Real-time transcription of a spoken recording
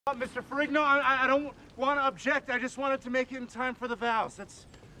Mr. Ferrigno, I don't want to object. I just wanted to make it in time for the vows.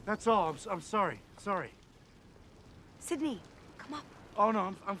 That's all. I'm sorry. Sorry. Sydney, come up. Oh,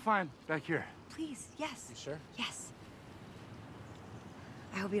 no, I'm fine. Back here. Please, yes. You sure? Yes.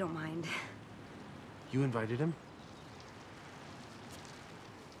 I hope you don't mind. You invited him?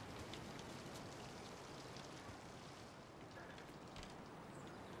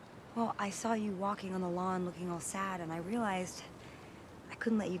 Well, I saw you walking on the lawn looking all sad, and I realized I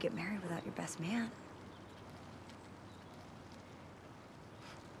couldn't let you get married without your best man.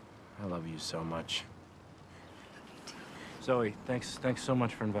 I love you so much. Zoe, thanks so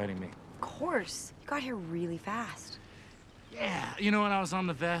much for inviting me. Of course. You got here really fast. Yeah, you know, when I was on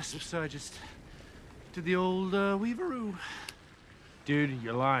the Vesp, so I just did the old weaveroo. Dude,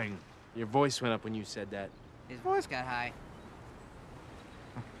 you're lying. Your voice went up when you said that. His voice got high.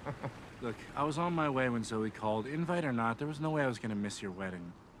 Look, I was on my way when Zoe called. Invite or not, there was no way I was gonna miss your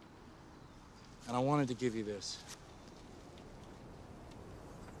wedding. And I wanted to give you this.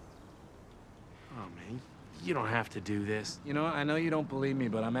 Oh, man, you don't have to do this. You know, I know you don't believe me,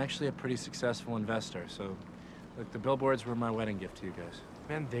 but I'm actually a pretty successful investor, so... Look, the billboards were my wedding gift to you guys.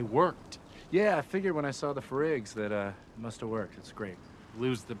 Man, they worked. Yeah, I figured when I saw the Ferrigs that, it must have worked. It's great.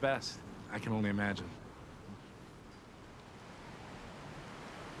 Lose the best. I can only imagine.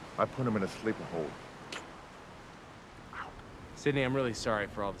 I put him in a sleeper hold. Sydney, I'm really sorry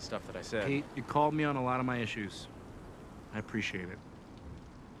for all the stuff that I said. Pete, you called me on a lot of my issues. I appreciate it.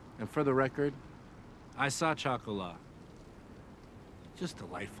 And for the record, I saw Chocolat. Just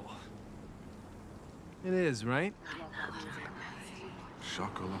delightful. It is, right?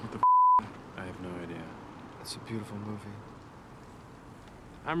 Chocolat, what the I have no idea. It's a beautiful movie.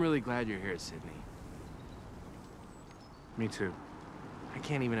 I'm really glad you're here, Sydney. Me too. I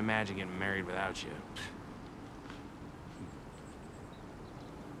can't even imagine getting married without you.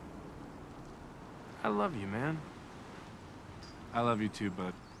 I love you, man. I love you too,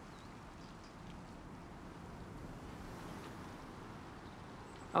 bud.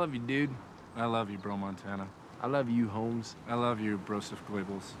 I love you, dude. I love you, bro Montana. I love you, Holmes. I love you, Broseph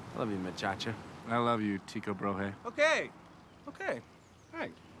Goebbels. I love you, Machacha. I love you, Tico Brohe. Okay.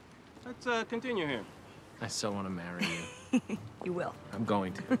 Right. Let's continue here. I so want to marry you. You will. I'm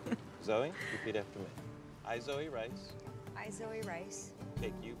going to. Zoe, repeat after me. I, Zooey Rice, I, Zooey Rice,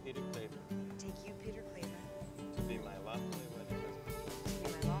 take you, Peter Klaven,